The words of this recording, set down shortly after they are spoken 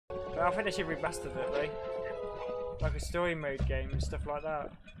I think they should remaster it though. Like a story mode game and stuff like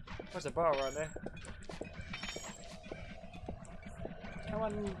that. What's a bar right there? Come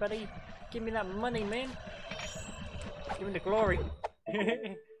on, buddy. Give me that money, man. Give me the glory.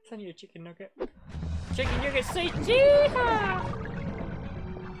 Send you a chicken nugget. Chicken nugget, say yeehaw!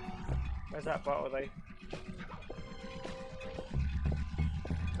 Where's that bottle though?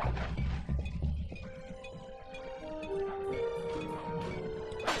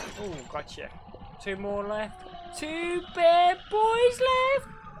 Oh, gotcha. 2 more left. 2 bad boys left.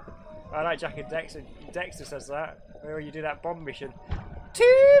 I like Jack and Dexter. Dexter says that. Where you do that bomb mission. 2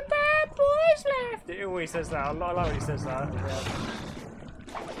 bad boys left. It always says that. I like when he says that. Yeah.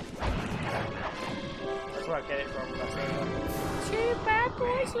 That's where I get it from. That's where 2 bad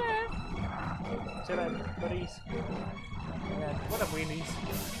boys left. See that, buddies? Yeah. What a weenies.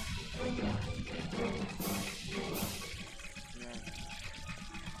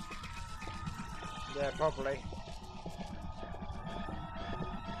 Yeah, probably.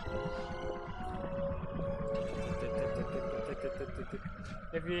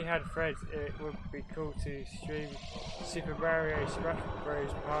 If you had friends, it would be cool to stream Super Mario Smash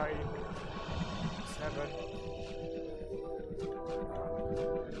Bros. Party 7.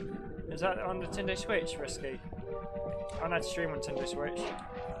 Is that on Nintendo Switch, Risky? I know how to stream on Nintendo Switch.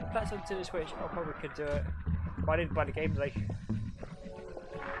 If that's on Nintendo Switch, I probably could do it. But I didn't buy the game like.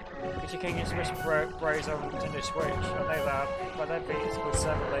 Because you can get Smash Bros on Nintendo Switch, I know that, but I don't think it's called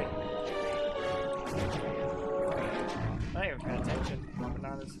 7. I ain't even paying attention.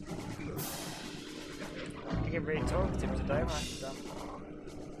 Bananas. I get really talkative today, man.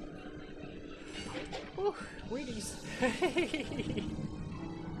 Ooh, Wheaties.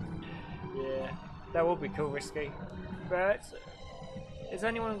 Yeah, that would be cool, Risky. But has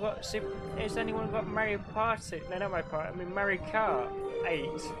anyone got Mario Party? No, not Mario Party. I mean Mario Kart 8.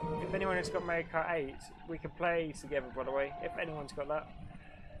 If anyone has got Mario Kart 8, we can play together. By the way, if anyone's got that.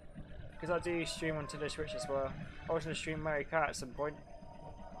 Because I do stream onto the Switch as well. I was going to stream Mario Kart at some point.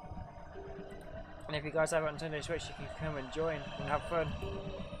 And if you guys have it on Nintendo Switch, you can come and join and have fun.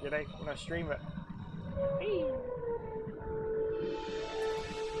 You know, when I stream it. Hey.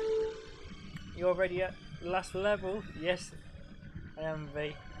 You already at the last level? Yes, I am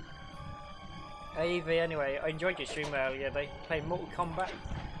V. Hey V, anyway, I enjoyed your stream earlier. They played Mortal Kombat.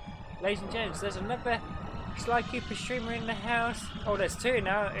 Ladies and gents, there's another Sly Cooper streamer in the house. Oh, there's 2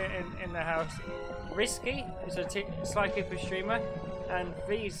 now in the house. Risky is a Sly Cooper streamer, and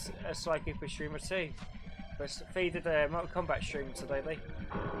V's a Sly Cooper streamer too. But V did a Mortal Kombat stream today, they.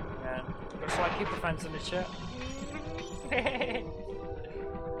 And got Sly Cooper fans in the chat.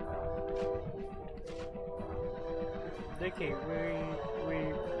 Nicky,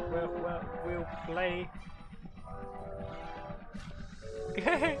 we'll play.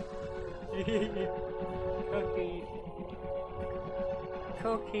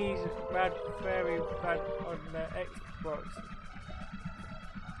 Cookies bad, very bad on the Xbox.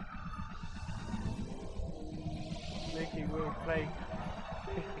 Nicky will play.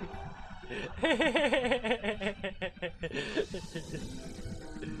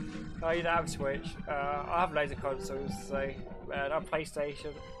 Oh, you don't have Switch. I have loads of consoles, so I have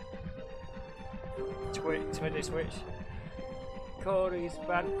PlayStation, Nintendo Switch. Corey's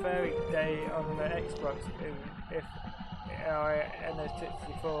Bad Fairy Day on the Xbox. If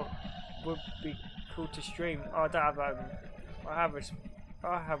NS64 would be cool to stream. Oh, I don't have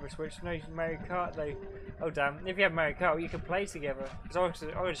I have a Switch. No Mario Kart though. Oh damn! If you have Mario Kart, you can play together. Because I want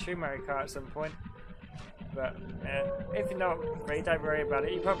to stream Mario Kart at some point. But if you're not free, don't worry about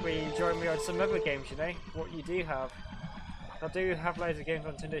it. You probably join me on some other games, you know, what you do have. I do have loads of games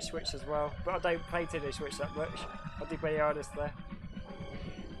on Nintendo Switch as well, but I don't play Nintendo Switch that much. I'll be very honest there.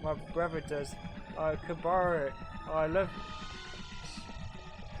 My brother does. I could borrow it. I love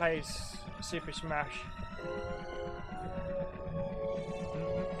plays Super Smash.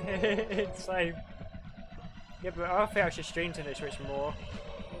 Same. Yeah, but I think I should stream Nintendo Switch more.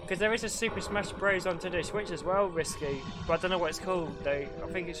 Because there is a Super Smash Bros on Nintendo Switch as well, Risky. But I don't know what it's called though. I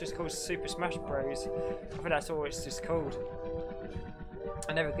think it's just called Super Smash Bros. I think that's all it's just called.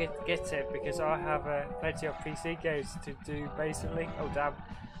 I never get it because I have plenty of PC games to do basically. Oh damn.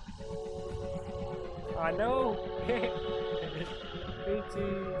 I know! Who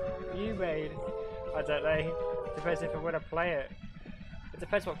do you made? I don't know. Depends if I want to play it. It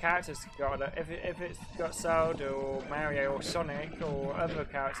depends what characters it's got. If it's got Zelda or Mario or Sonic or other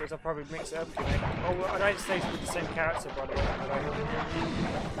characters, I'll probably mix it up, you know. Oh, I don't say it's the same character, by the way.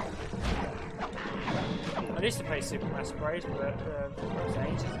 I used to play Super Smash Bros, but that was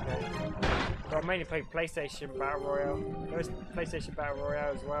ages ago. But I mainly played PlayStation Battle Royale. There was PlayStation Battle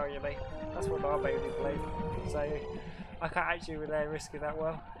Royale as well, really. That's what I mainly played. So I can't actually relay Risk it that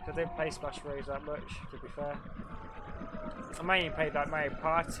well. Because I didn't play Smash Bros that much, to be fair. I mainly played like Mario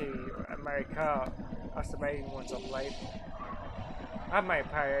Party and Mario Kart. That's the main ones I played. I had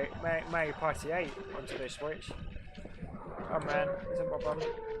Mario Party 8 onto the Switch. Oh man, is that my bum?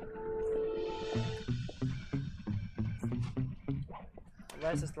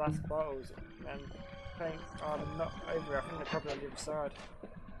 There's this last bottles, and I think I'm not over. I think they're probably on the other side.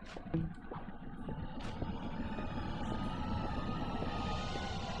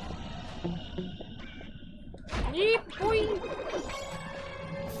 Yeep, boy!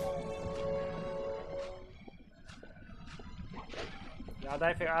 I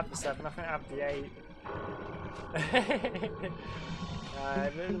don't think I have the 7, I think I have the 8.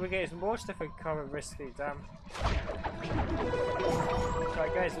 We're getting some more stuff in common, Risky, damn.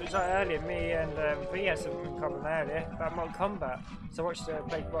 Right guys, it was like earlier, me and V had some in common earlier about Mortal Kombat. So I watched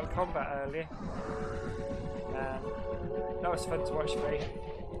played Mortal Kombat earlier. That was fun to watch, V.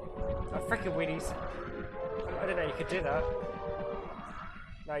 Oh, freaking Winnies. I didn't know you could do that.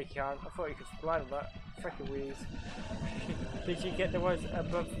 No, you can't. I thought you could fly with that. Freaking Winnies. Did you get the ones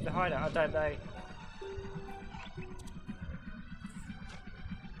above the hideout? I don't know.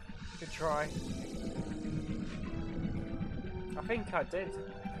 Good try. I think I did.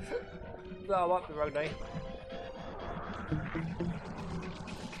 No, I might be wrong though.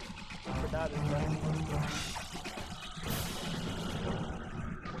 But that is there.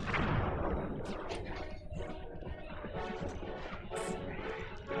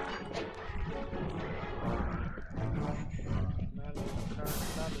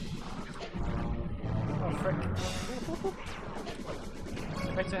 Oh frick.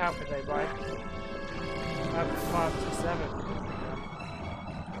 Better help it though, right? I have 5 to 7.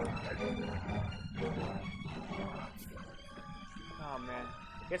 Oh man.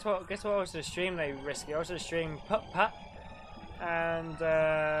 Guess what I was to stream though, Risky? I was to stream Putt Putt and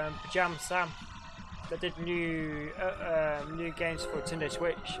Jam Sam. They did new games for Nintendo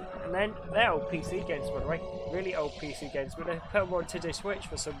Switch, and then they're old PC games by the way, really old PC games, but they put them on Nintendo Switch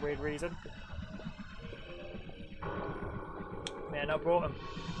for some weird reason. Man, I bought them.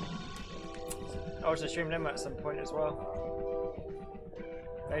 I was to stream them at some point as well.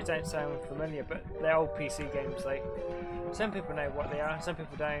 They don't sound familiar, but they're old PC games. Like some people know what they are, some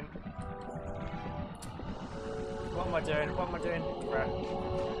people don't. What am I doing? What am I doing? Right.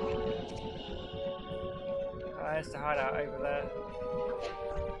 There's the hideout over there.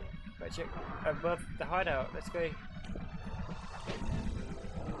 But check above the hideout. Let's go.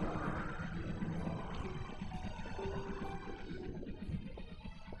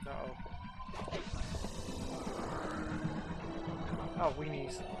 Uh-oh. Oh,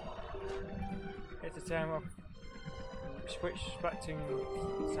 weenies. It's a term of Switch Splatoon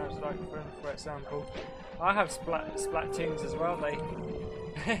sounds like fun, for example. I have Splatoons as well, they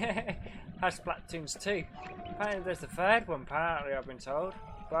have Splatoons 2. Apparently there's the third one, apparently I've been told.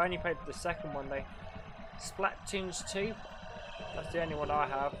 But I only played the second one though. Splatoons 2. That's the only one I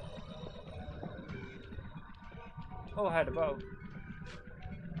have. Oh, I had a bow.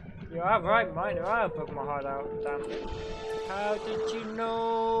 You are right, mine. I have put my heart out. Damn. How did you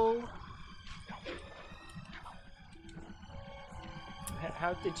know?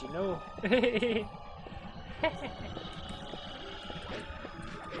 How did you know?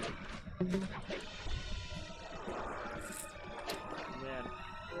 Man.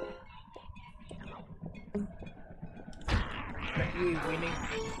 But you winning.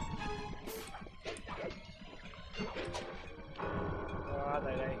 Where are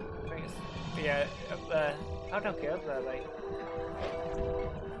they? I think it's, yeah, up there. How do I get up there, like?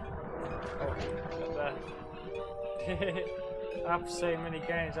 Oh, up there. I have so many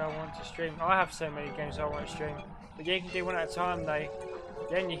games I want to stream. I have so many games I want to stream. But you can do one at a time though.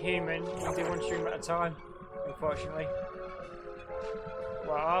 You're only human, you can do one stream at a time, unfortunately.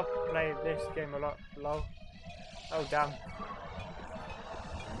 Well, I'll play this game a lot. Lol. Oh damn.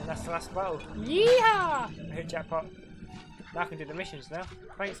 And that's the last battle. Yeah! I hit jackpot. Now I can do the missions now.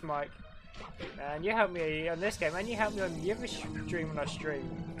 Thanks, Mike. And you helped me on this game, and you helped me on the other stream when I stream.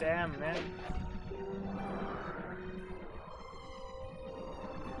 Damn, man.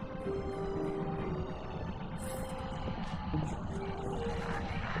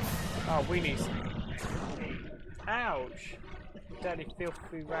 Oh, weenies. Ouch. Dirty,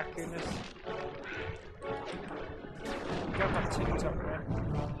 filthy raccooners. Go back to TikTok, man.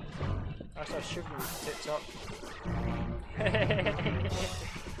 I start shooting TikTok. Man,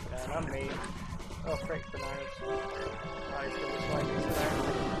 I'm mean. Oh, frick, bananas. Oh, he's got this way today.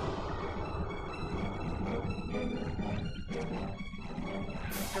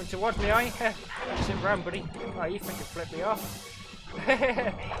 Come towards me, are you? Sit round, buddy. Oh, you freaking flipped me off.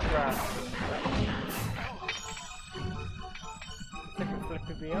 Right.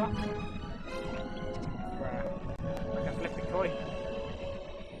 Flipping me off. Right. Like a flippy coin.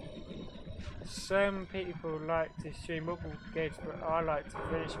 Some people like to stream multiple games, but I like to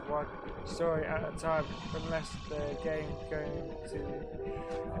finish one story at a time, unless the game going to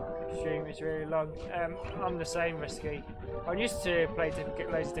stream is really long. I'm the same, Risky. I used to play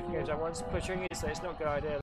loads of different games at once, but during it, so it's not a good idea.